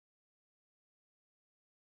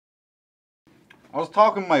I was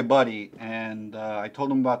talking to my buddy and I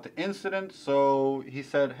told him about the incident, so he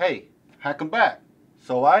said, hey, hack him back.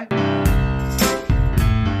 So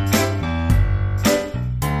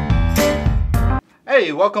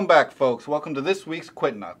Hey, welcome back folks. Welcome to this week's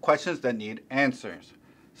QTNA, questions that need answers.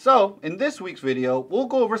 So, in this week's video, we'll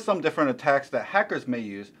go over some different attacks that hackers may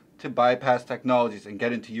use to bypass technologies and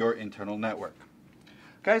get into your internal network.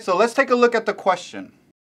 Okay, so let's take a look at the question.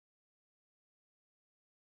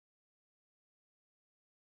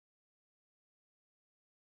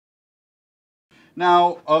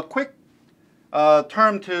 Now, a quick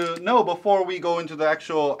term to know before we go into the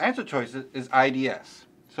actual answer choices is IDS.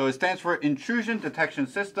 So it stands for Intrusion Detection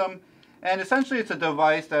System, and essentially it's a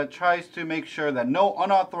device that tries to make sure that no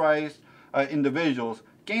unauthorized individuals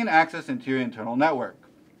gain access into your internal network.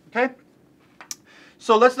 Okay?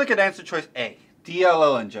 So let's look at answer choice A,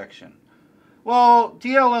 DLL Injection. Well,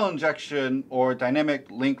 DLL Injection, or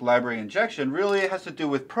Dynamic Link Library Injection, really has to do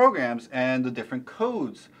with programs and the different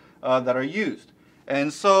codes that are used.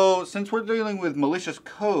 And so, since we're dealing with malicious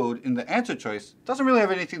code in the answer choice, it doesn't really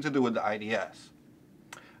have anything to do with the IDS.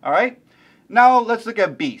 Alright, now let's look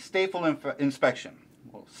at B, Stateful Inspection.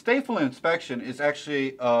 Well, Stateful Inspection is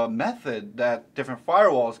actually a method that different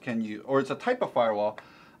firewalls can use, or it's a type of firewall.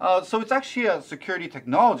 So it's actually a security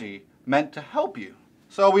technology meant to help you.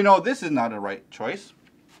 So we know this is not a right choice.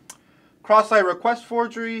 Cross-site request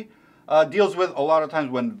forgery deals with a lot of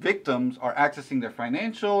times when victims are accessing their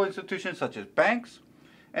financial institutions such as banks.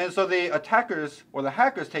 And so the attackers or the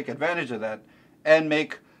hackers take advantage of that and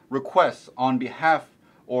make requests on behalf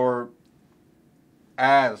or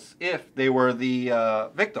as if they were the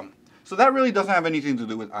victim. So that really doesn't have anything to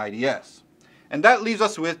do with IDS. And that leaves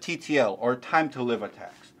us with TTL, or time to live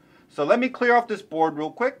attacks. So let me clear off this board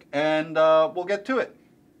real quick and we'll get to it.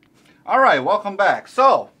 Alright, welcome back.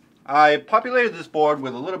 So I populated this board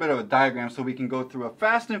with a little bit of a diagram so we can go through a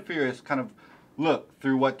fast and furious kind of look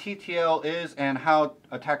through what TTL is and how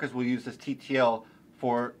attackers will use this TTL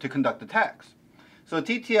to conduct attacks. So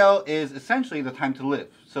TTL is essentially the time to live.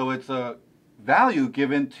 So it's a value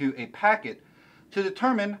given to a packet to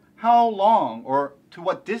determine how long or to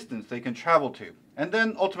what distance they can travel to. And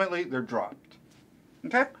then ultimately they're dropped.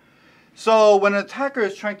 Okay? So when an attacker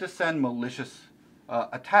is trying to send malicious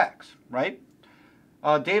attacks, right?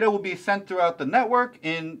 Data will be sent throughout the network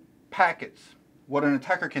in packets. What an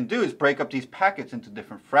attacker can do is break up these packets into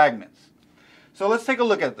different fragments. So let's take a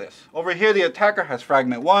look at this. Over here the attacker has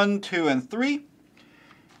fragment 1, 2, and 3.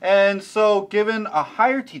 And so given a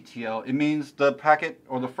higher TTL, it means the packet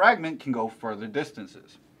or the fragment can go further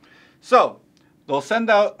distances. So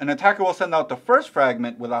an attacker will send out the first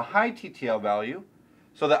fragment with a high TTL value.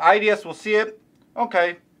 So the IDS will see it,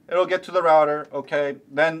 okay, it'll get to the router, okay,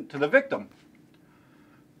 then to the victim.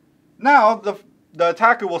 Now the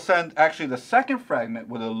attacker will send actually the second fragment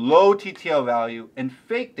with a low TTL value and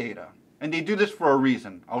fake data. And they do this for a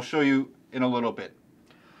reason. I'll show you in a little bit.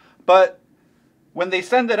 But when they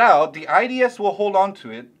send it out, the IDS will hold on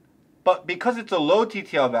to it, but because it's a low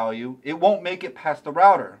TTL value, it won't make it past the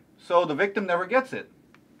router. So the victim never gets it.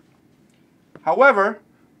 However,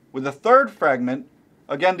 with the third fragment,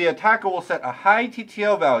 again, the attacker will set a high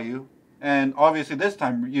TTL value, and obviously this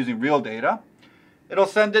time using real data. It'll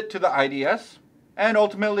send it to the IDS, and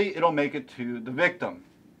ultimately it'll make it to the victim,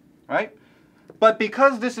 right? But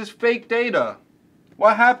because this is fake data,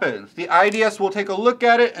 what happens? The IDS will take a look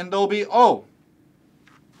at it and they'll be, oh,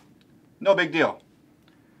 no big deal.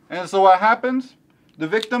 And so what happens? The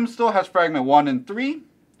victim still has fragment 1 and 3,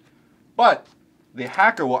 but the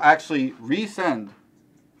hacker will actually resend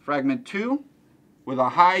fragment 2 with a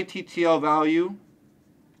high TTL value.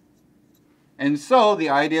 And so the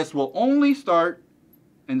IDS will only start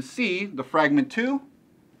and see the fragment 2,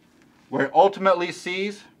 where it ultimately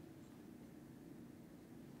sees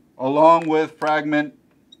along with fragment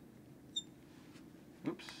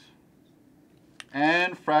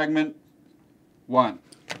and fragment 1,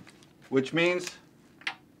 which means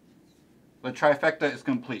the trifecta is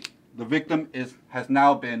complete. The victim has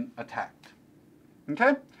now been attacked.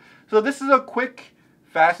 Okay? So this is a quick,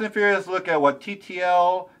 fast and furious look at what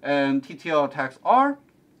TTL and TTL attacks are.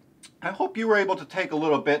 I hope you were able to take a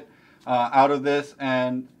little bit out of this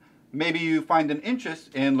and maybe you find an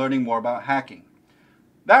interest in learning more about hacking.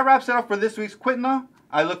 That wraps it up for this week's QTNA.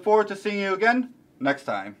 I look forward to seeing you again next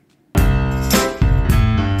time.